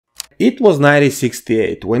It was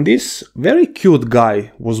 1968 when this very cute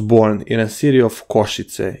guy was born in a city of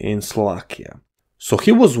Košice in Slovakia. So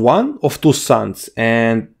he was one of two sons,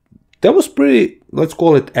 and that was pretty, let's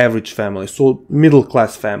call it average family, so middle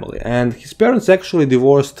class family. And his parents actually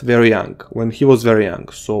divorced very young, when he was very young.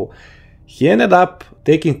 So he ended up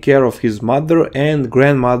taking care of his mother and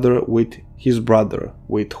grandmother with his brother,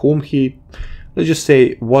 with whom he, let's just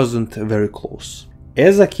say, wasn't very close.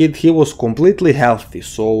 As a kid, he was completely healthy,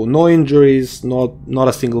 so no injuries, not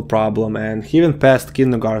a single problem, and he even passed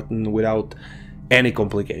kindergarten without any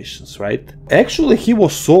complications, right? Actually, he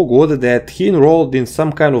was so good that he enrolled in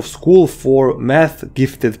some kind of school for math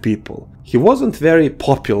gifted people. He wasn't very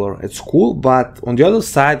popular at school, but on the other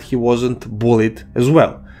side, he wasn't bullied as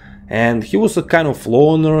well. And he was a kind of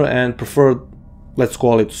loner and preferred, let's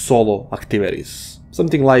call it, solo activities.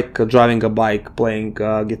 Something like driving a bike, playing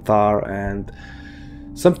guitar, and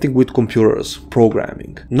something with computers,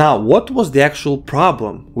 programming. Now, what was the actual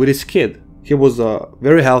problem with this kid? He was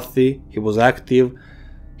very healthy, he was active,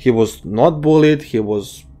 he was not bullied, he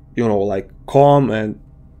was, like calm and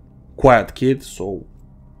quiet kid. So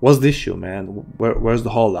what's the issue, man? Where's the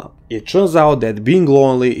holdup? It turns out that being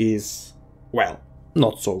lonely is, well,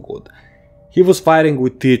 not so good. He was fighting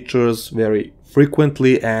with teachers very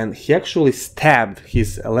frequently, and he actually stabbed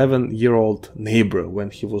his 11-year-old neighbor when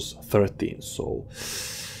he was 13. So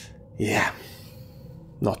yeah,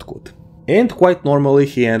 not good. And quite normally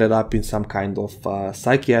he ended up in some kind of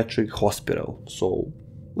psychiatric hospital. So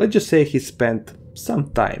let's just say he spent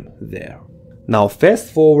some time there. Now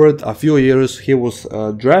fast forward a few years, he was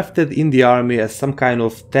drafted in the army as some kind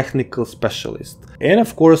of technical specialist. And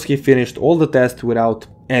of course he finished all the tests without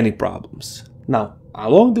any problems. Now,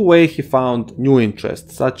 along the way he found new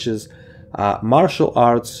interests such as martial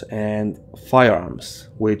arts and firearms,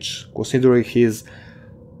 which, considering his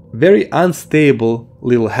very unstable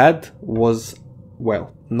little head, was,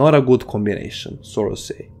 well, not a good combination, so to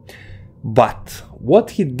say. But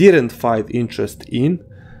what he didn't find interest in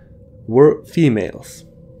were females.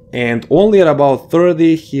 And only at about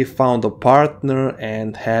 30 he found a partner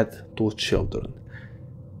and had 2 children.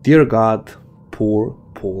 Dear God, poor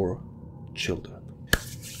children.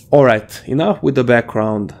 Alright, enough with the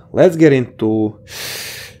background, let's get into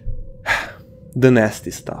the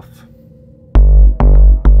nasty stuff.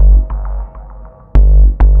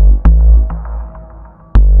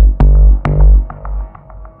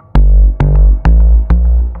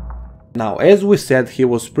 Now, as we said, he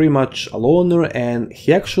was pretty much a loner, and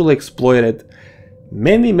he actually exploited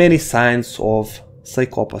many signs of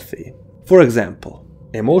psychopathy. For example,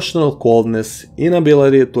 emotional coldness,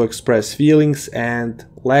 inability to express feelings, and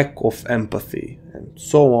lack of empathy, and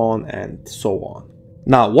so on and so on.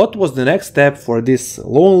 Now, what was the next step for this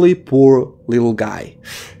lonely, poor little guy?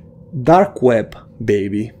 Dark web,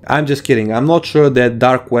 baby. I'm just kidding, I'm not sure that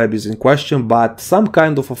dark web is in question, but some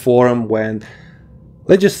kind of a forum when,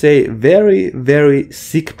 let's just say, very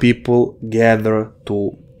sick people gather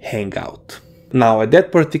to hang out. Now, at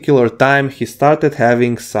that particular time, he started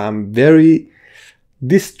having some very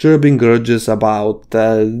disturbing urges about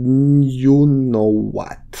you know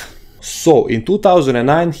what. So in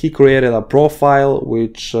 2009 he created a profile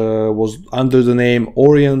which was under the name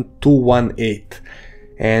Orient218,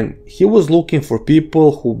 and he was looking for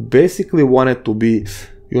people who basically wanted to be,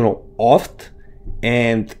 offed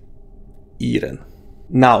and eaten.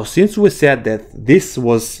 Now, since we said that this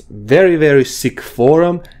was very sick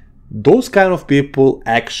forum, those kind of people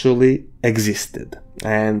actually existed.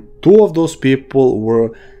 And 2 of those people were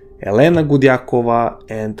Elena Gudyakova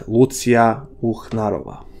and Lucia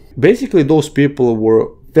Uhnarova. Basically, those people were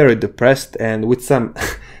very depressed and with some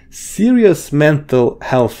serious mental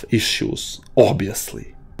health issues,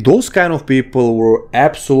 obviously. Those kind of people were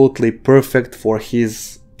absolutely perfect for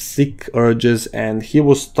his sick urges, and he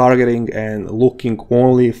was targeting and looking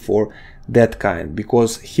only for that kind,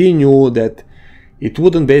 because he knew that it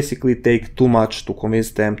wouldn't basically take too much to convince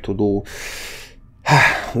them to do,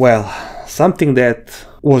 well, something that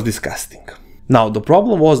was disgusting. Now, the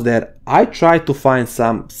problem was that I tried to find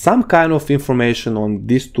some kind of information on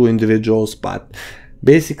these 2 individuals, but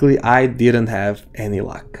basically I didn't have any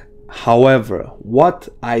luck. However, what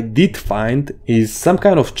I did find is some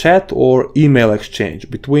kind of chat or email exchange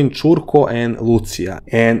between Curko and Lucia.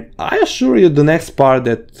 And I assure you the next part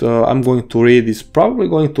that I'm going to read is probably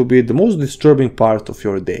going to be the most disturbing part of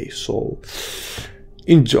your day, so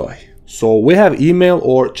enjoy. So we have email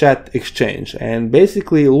or chat exchange, and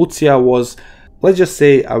basically Lucia was, let's just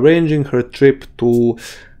say, arranging her trip to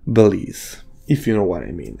Belize, if you know what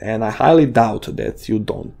I mean, and I highly doubt that you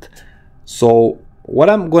don't. So what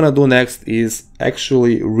I'm gonna do next is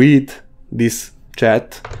actually read this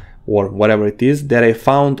chat or whatever it is that I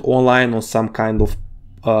found online on some kind of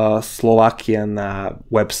Slovakian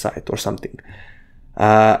website or something.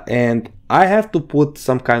 And I have to put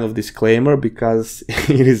some kind of disclaimer because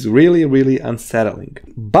it is really, really unsettling.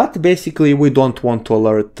 But basically, we don't want to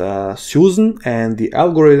alert Susan and the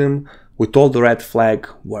algorithm with all the red flag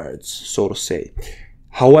words, so to say.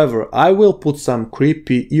 However, I will put some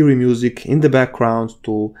creepy, eerie music in the background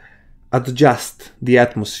to adjust the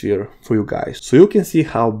atmosphere for you guys, so you can see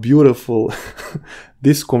how beautiful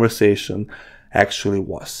this conversation actually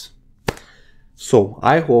was. So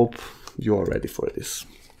I hope you are ready for this.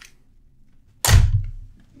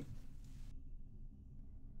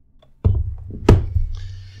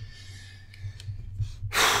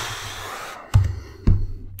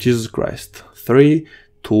 Jesus Christ. 3,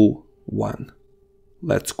 2, 1.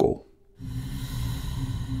 Let's go.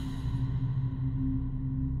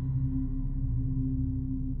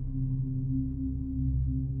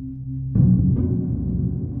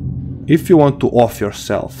 If you want to off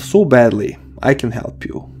yourself so badly, I can help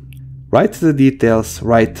you. Write the details,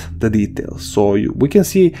 So we can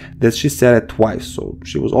see that she said it twice, so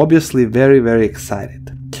she was obviously very, very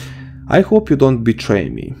excited. I hope you don't betray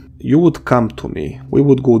me. You would come to me. We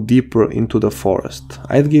would go deeper into the forest.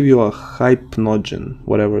 I'd give you a hypnogen,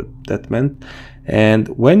 whatever that meant. And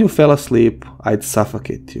when you fell asleep, I'd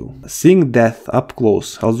suffocate you. Seeing death up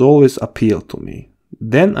close has always appealed to me.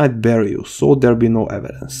 Then I'd bury you, so there'd be no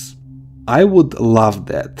evidence. I would love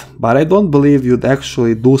that, but I don't believe you'd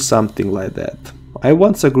actually do something like that. I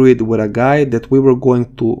once agreed with a guy that we were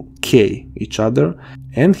going to K each other,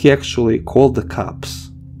 and he actually called the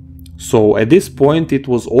cops. So at this point it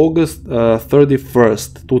was August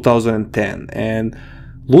 31st, 2010, and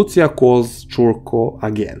Lucia calls Curko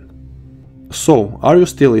again. So, are you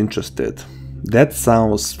still interested? That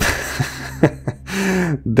sounds...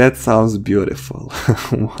 that sounds beautiful.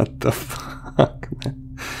 What the fuck,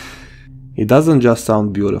 man? It doesn't just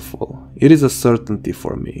sound beautiful, it is a certainty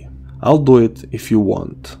for me. I'll do it if you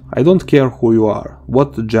want. I don't care who you are,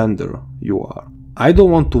 what gender you are. I don't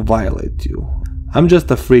want to violate you. I'm just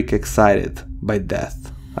a freak excited by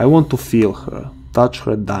death. I want to feel her, touch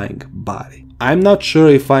her dying body. I'm not sure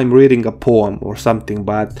if I'm reading a poem or something,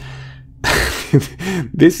 but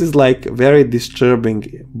this is like very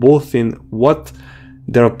disturbing, both in what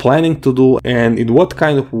they're planning to do and in what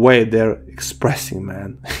kind of way they're expressing,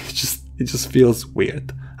 man. It just feels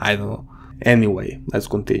weird. I don't know. Anyway, let's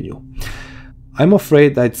continue. I'm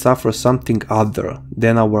afraid I'd suffer something other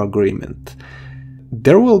than our agreement.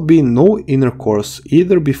 There will be no intercourse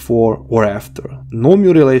either before or after. No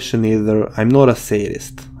mutilation either. I'm not a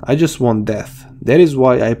sadist. I just want death. That is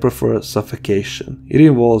why I prefer suffocation. It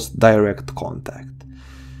involves direct contact.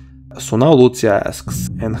 So now Lucia asks,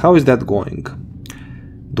 and how is that going?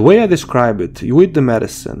 The way I describe it, you eat the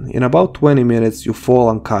medicine. In about 20 minutes you fall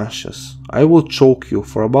unconscious. I will choke you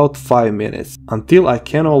for about 5 minutes until I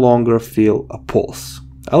can no longer feel a pulse.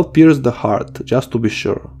 I'll pierce the heart just to be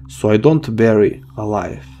sure, so I don't bury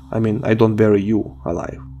alive. I don't bury you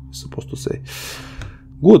alive, I'm supposed to say.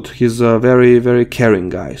 Good, he's a very, very caring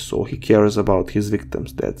guy, so he cares about his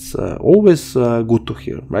victims. That's always good to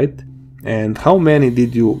hear, right? And how many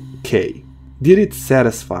did you K? Did it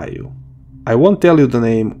satisfy you? I won't tell you the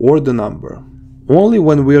name or the number. Only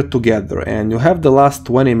when we're together and you have the last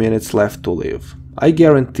 20 minutes left to live. I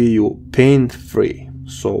guarantee you pain-free.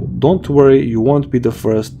 So don't worry, you won't be the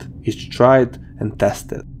first. It's tried and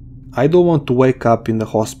tested. I don't want to wake up in the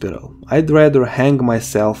hospital. I'd rather hang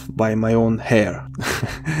myself by my own hair.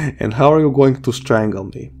 And how are you going to strangle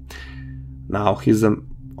me? Now he's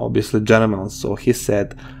obviously gentleman, so he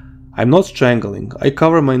said, I'm not strangling. I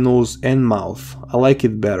cover my nose and mouth. I like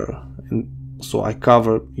it better. And so I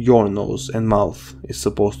cover your nose and mouth, is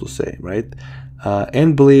supposed to say, right?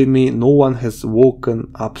 And believe me, no one has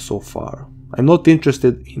woken up so far. I'm not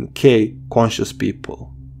interested in K conscious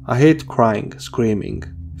people. I hate crying, screaming,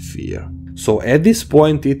 fear. So at this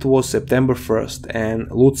point it was September 1st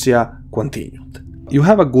and Lucia continued. You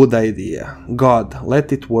have a good idea. God,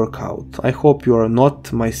 let it work out. I hope you are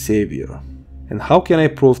not my savior. And how can I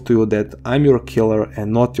prove to you that I'm your killer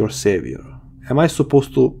and not your savior? Am I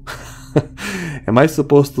supposed to... Am I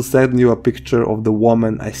supposed to send you a picture of the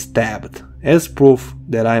woman I stabbed as proof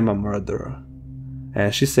that I'm a murderer?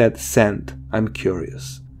 And she said, send, I'm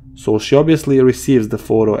curious. So she obviously receives the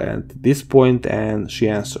photo at this point and she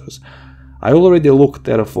answers, I already looked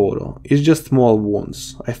at a photo, it's just small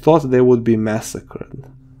wounds. I thought they would be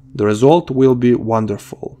massacred. The result will be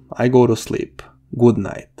wonderful. I go to sleep. Good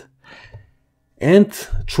night. And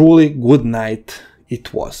truly good night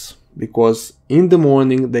it was. Because in the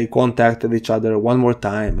morning they contacted each other one more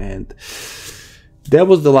time and that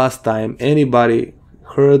was the last time anybody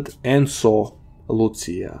heard and saw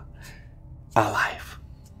Lucia alive.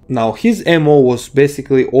 Now, his MO was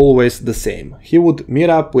basically always the same. He would meet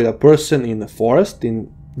up with a person in the forest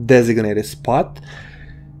in designated spot.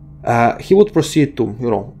 He would proceed to,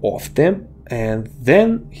 off them, and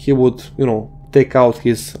then he would, take out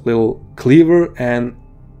his little cleaver and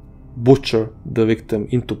butcher the victim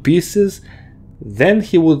into pieces. Then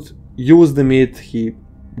he would use the meat he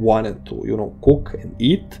wanted to, cook and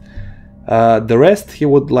eat. The rest he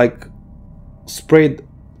would like spray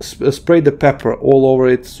the pepper all over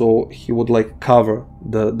it, so he would like cover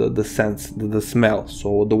the sense, the smell,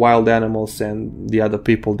 so the wild animals and the other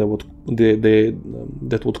people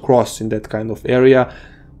that would cross in that kind of area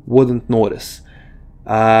wouldn't notice.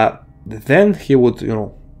 Then he would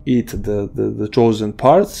eat the chosen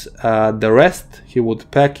parts. The rest he would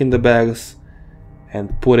pack in the bags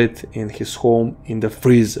and put it in his home in the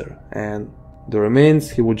freezer, and the remains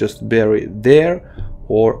he would just bury there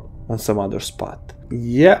or on some other spot.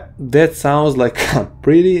 Yeah, that sounds like a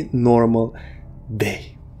pretty normal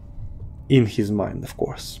day. In his mind, of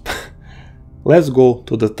course. Let's go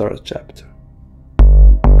to the third chapter.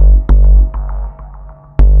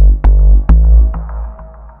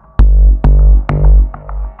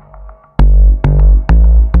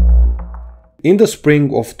 In the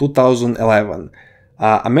spring of 2011,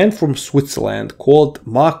 a man from Switzerland called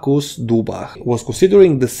Markus Dubach was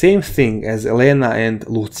considering the same thing as Elena and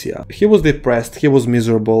Lucia. He was depressed, he was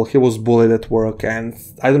miserable, he was bullied at work, and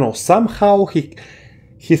I don't know, somehow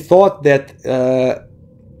he thought that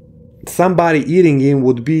somebody eating him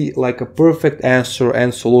would be like a perfect answer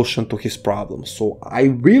and solution to his problems. So I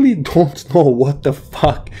really don't know what the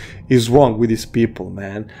fuck is wrong with these people,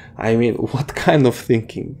 man. I mean, what kind of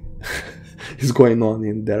thinking is going on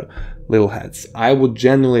in their little heads? I would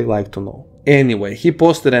genuinely like to know. Anyway, he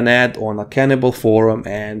posted an ad on a cannibal forum,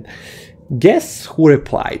 and guess who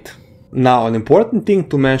replied? Now, an important thing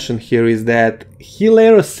to mention here is that he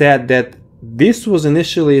later said that this was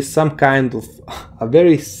initially some kind of a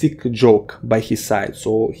very sick joke by his side,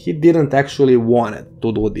 so he didn't actually want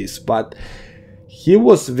to do this, but he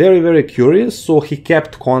was very, very curious, so he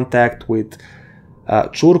kept contact with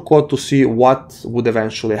Curko to see what would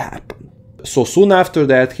eventually happen. So soon after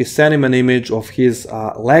that, he sent him an image of his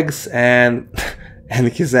legs and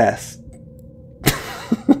his ass.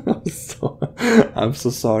 I'm so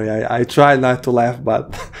sorry. I try not to laugh,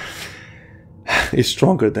 but it's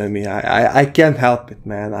stronger than me. I can't help it,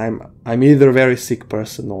 man. I'm either a very sick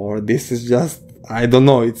person or this is just, I don't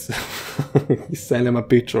know. It's he sent him a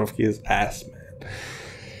picture of his ass, man.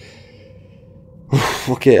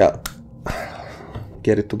 Okay,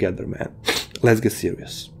 get it together, man. Let's get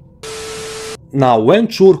serious. Now, when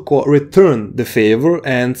Curko returned the favor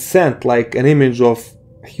and sent like an image of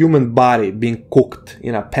a human body being cooked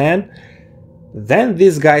in a pan, then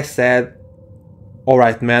this guy said,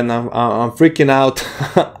 "Alright, man, I'm freaking out.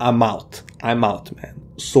 I'm out, man."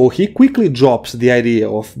 So he quickly drops the idea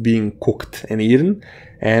of being cooked and eaten,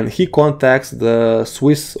 and he contacts the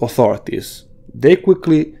Swiss authorities. They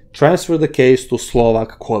quickly transfer the case to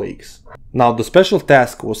Slovak colleagues. Now, the special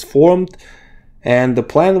task was formed, and the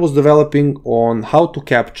plan was developing on how to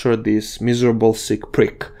capture this miserable sick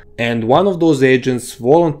prick. And one of those agents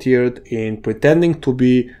volunteered in pretending to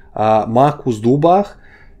be Markus Dubach,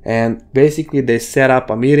 and basically they set up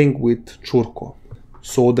a meeting with Curko.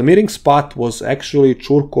 So the meeting spot was actually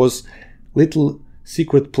Curko's little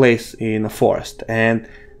secret place in a forest, and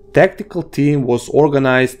tactical team was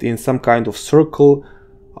organized in some kind of circle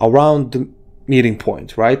around the meeting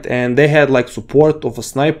point, right? And they had like support of a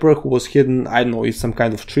sniper who was hidden, I don't know, in some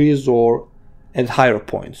kind of trees or at higher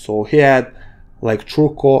points. So he had like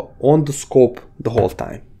Curko on the scope the whole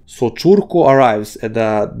time. So Curko arrives at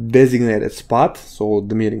the designated spot, so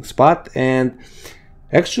the meeting spot, and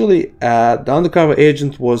actually the undercover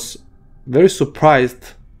agent was very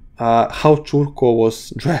surprised how Curko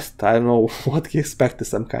was dressed. I don't know what he expected,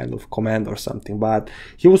 some kind of command or something, but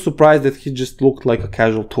he was surprised that he just looked like a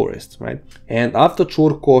casual tourist, right? And after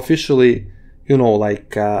Curko officially,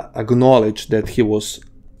 acknowledged that he was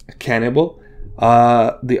a cannibal,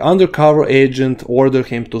 the undercover agent ordered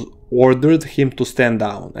him to stand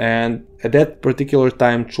down. And at that particular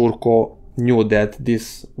time, Curko knew that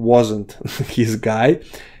this wasn't his guy,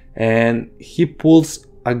 and he pulls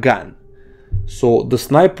a gun. So the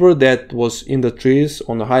sniper that was in the trees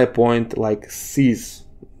on a high point sees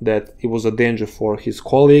that it was a danger for his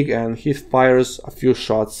colleague, and he fires a few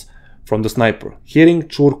shots from the sniper, hitting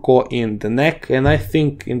Curko in the neck and I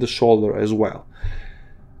think in the shoulder as well.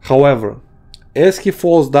 However, as he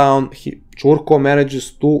falls down, Curko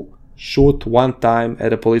manages to shoots one time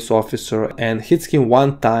at a police officer and hits him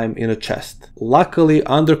one time in the chest. Luckily,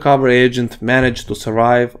 undercover agent managed to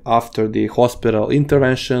survive after the hospital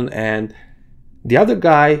intervention, and the other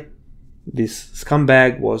guy, this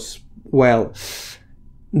scumbag, was, well,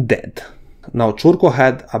 dead. Now, Curko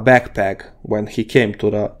had a backpack when he came to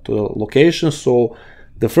the location, so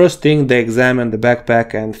the first thing, they examined the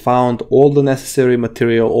backpack and found all the necessary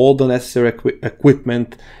material, all the necessary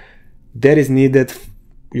equipment that is needed,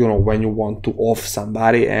 you know, when you want to off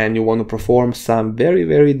somebody and you want to perform some very,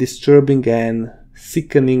 very disturbing and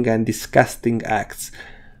sickening and disgusting acts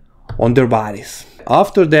on their bodies.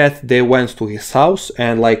 After that, they went to his house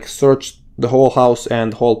and like searched the whole house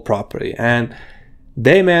and whole property, and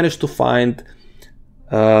they managed to find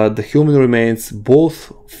the human remains both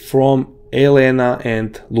from Elena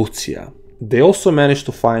and Lucia. They also managed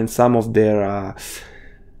to find some of their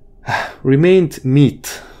remained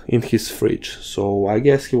meat in his fridge, so I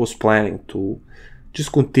guess he was planning to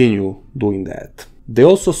just continue doing that. They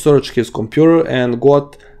also searched his computer and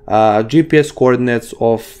got GPS coordinates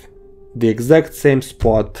of the exact same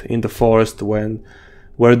spot in the forest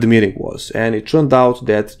where the meeting was, and it turned out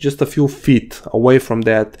that just a few feet away from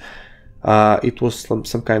that it was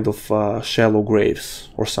some kind of shallow graves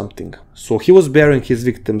or something. So he was burying his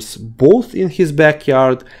victims both in his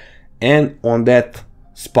backyard and on that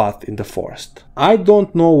spot in the forest. I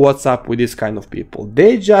don't know what's up with this kind of people.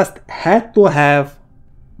 They just had to have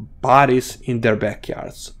bodies in their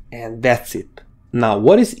backyards, and that's it. Now,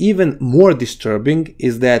 what is even more disturbing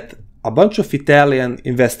is that a bunch of Italian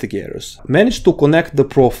investigators managed to connect the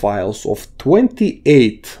profiles of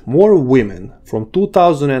 28 more women from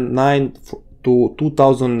 2009 to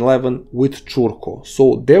 2011 with Curko.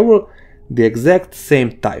 So they were the exact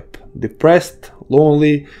same type: depressed,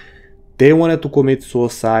 lonely, they wanted to commit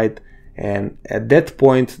suicide, and at that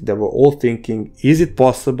point they were all thinking, is it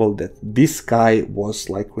possible that this guy was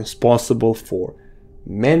like responsible for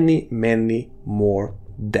many, many more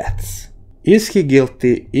deaths? Is he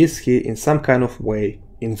guilty? Is he in some kind of way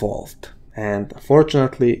involved? And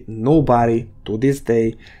unfortunately, nobody to this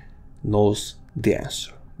day knows the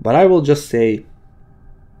answer. But I will just say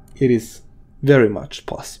it is very much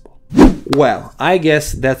possible. Well, I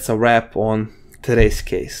guess that's a wrap on today's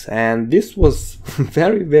case. And this was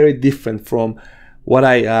very, very different from what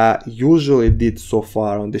I usually did so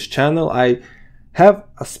far on this channel. I have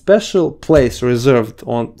a special place reserved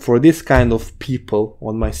for this kind of people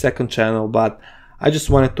on my second channel, but I just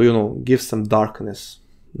wanted to, you know, give some darkness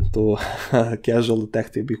to Casual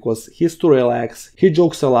Detective, because he's too relaxed, he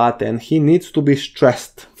jokes a lot, and he needs to be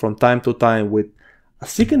stressed from time to time with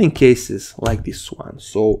sickening cases like this one.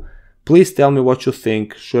 So please tell me what you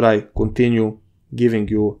think. Should I continue giving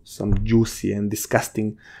you some juicy and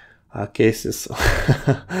disgusting cases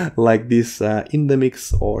like this in the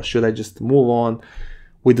mix, or should I just move on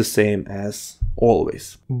with the same as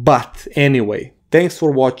always? But anyway, thanks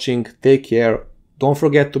for watching, take care, don't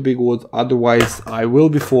forget to be good, otherwise I will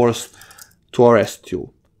be forced to arrest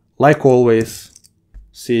you. Like always,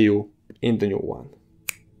 see you in the new one.